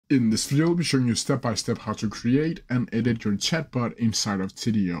In this video, I'll be showing you step by step how to create and edit your chatbot inside of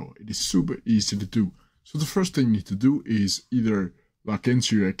Tidio. It is super easy to do. So the first thing you need to do is either log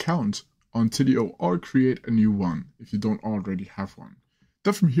into your account on Tidio or create a new one if you don't already have one.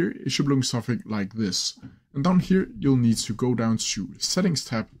 Then from here, it should look something like this. And down here, you'll need to go down to Settings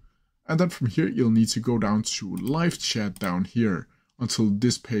tab. And then from here, you'll need to go down to Live Chat down here until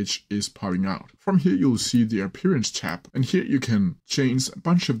this page is popping out. From here, you'll see the Appearance tab. And here you can change a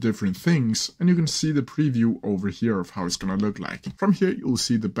bunch of different things. And you can see the preview over here of how it's going to look like. From here, you'll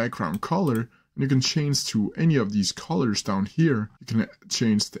see the background color. And you can change to any of these colors down here. You can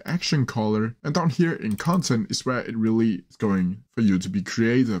change the action color. And down here in content is where it really is going for you to be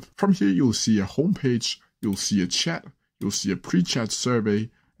creative. From here, you'll see a home page. You'll see a chat. You'll see a pre-chat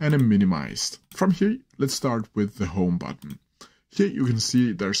survey and a minimized. From here, let's start with the home button. Here you can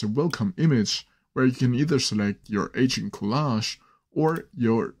see there's a welcome image where you can either select your agent collage or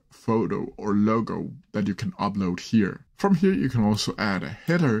your photo or logo that you can upload here. From here, you can also add a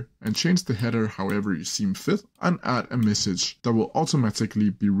header and change the header however you seem fit and add a message that will automatically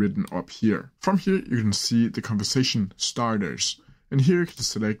be written up here. From here, you can see the conversation starters. And here you can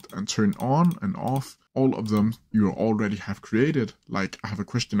select and turn on and off all of them you already have created. Like I have a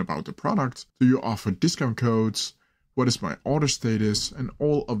question about the product. Do you offer discount codes? What is my order status? And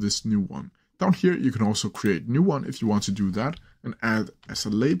all of this new one. Down here, you can also create new one if you want to do that and add as a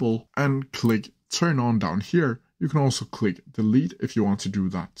label and click turn on down here. You can also click delete if you want to do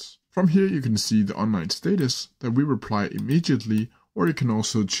that. From here, you can see the online status that we reply immediately, or you can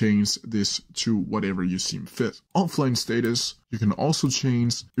also change this to whatever you seem fit. Offline status, you can also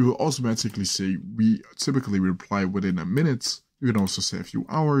change. It will automatically say we typically reply within a minute. You can also say a few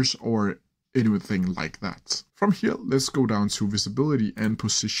hours or anything like that. From here, let's go down to visibility and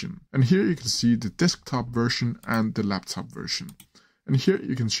position. And here you can see the desktop version and the laptop version. And here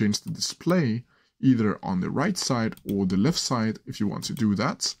you can change the display either on the right side or the left side if you want to do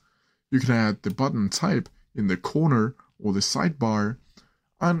that. You can add the button type in the corner or the sidebar.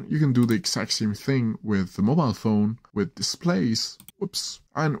 And you can do the exact same thing with the mobile phone with displays. Whoops.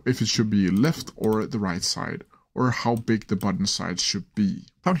 And if it should be left or the right side, or how big the button size should be.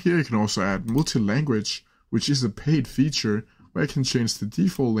 Down here you can also add multi-language, which is a paid feature where you can change the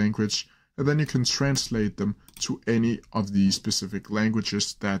default language and then you can translate them to any of the specific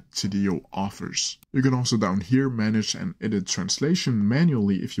languages that Tidio offers. You can also down here manage and edit translation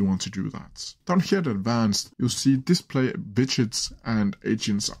manually if you want to do that. Down here at advanced, you'll see display widgets and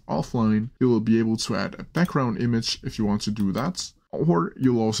agents are offline. You will be able to add a background image if you want to do that. Or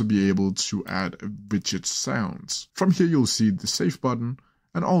you'll also be able to add widget sounds. From here, you'll see the save button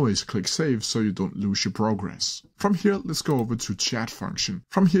and always click save so you don't lose your progress. From here, let's go over to chat function.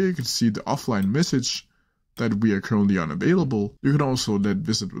 From here, you can see the offline message that we are currently unavailable. You can also let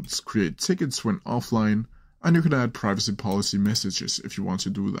visitors create tickets when offline, and you can add privacy policy messages if you want to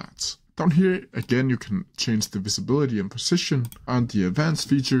do that. Down here, again, you can change the visibility and position and the advanced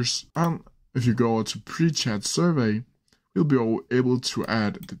features. And if you go to pre-chat survey, you'll be able to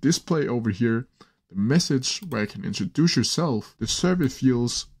add the display over here, the message where you can introduce yourself, the survey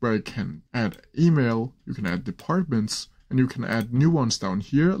fields where you can add email, you can add departments, and you can add new ones down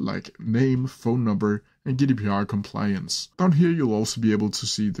here like name, phone number, and GDPR compliance. Down here you'll also be able to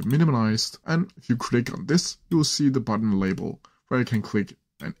see the minimized, and if you click on this, you will see the button label where you can click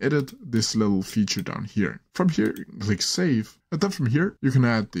and edit this little feature down here. From here, you can click save. And then from here, you can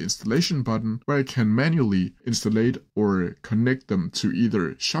add the installation button where you can manually install or connect them to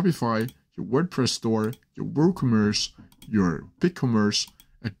either Shopify, your WordPress store, your WooCommerce, your BigCommerce,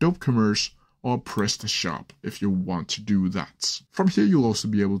 Adobe Commerce, or PrestaShop if you want to do that. From here, you'll also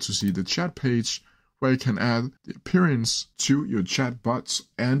be able to see the chat page where you can add the appearance to your chatbots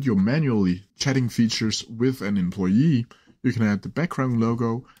and your manually chatting features with an employee. You can add the background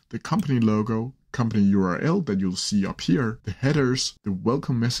logo, the company logo, company URL that you'll see up here, the headers, the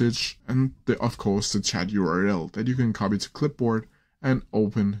welcome message, and of course the chat URL that you can copy to clipboard and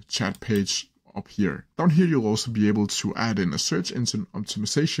open chat page up here. Down here you'll also be able to add in a search engine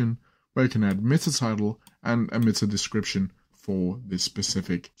optimization where you can add meta title and a meta description for this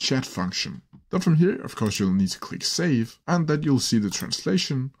specific chat function. Then from here, of course, you'll need to click save, and then you'll see the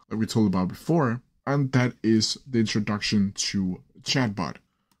translation that we told about before. And that is the introduction to Chatbot.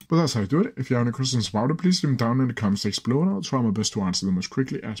 But that's how I do it. If you have any questions about it, please leave them down in the comment section below and I'll try my best to answer them as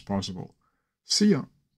quickly as possible. See ya!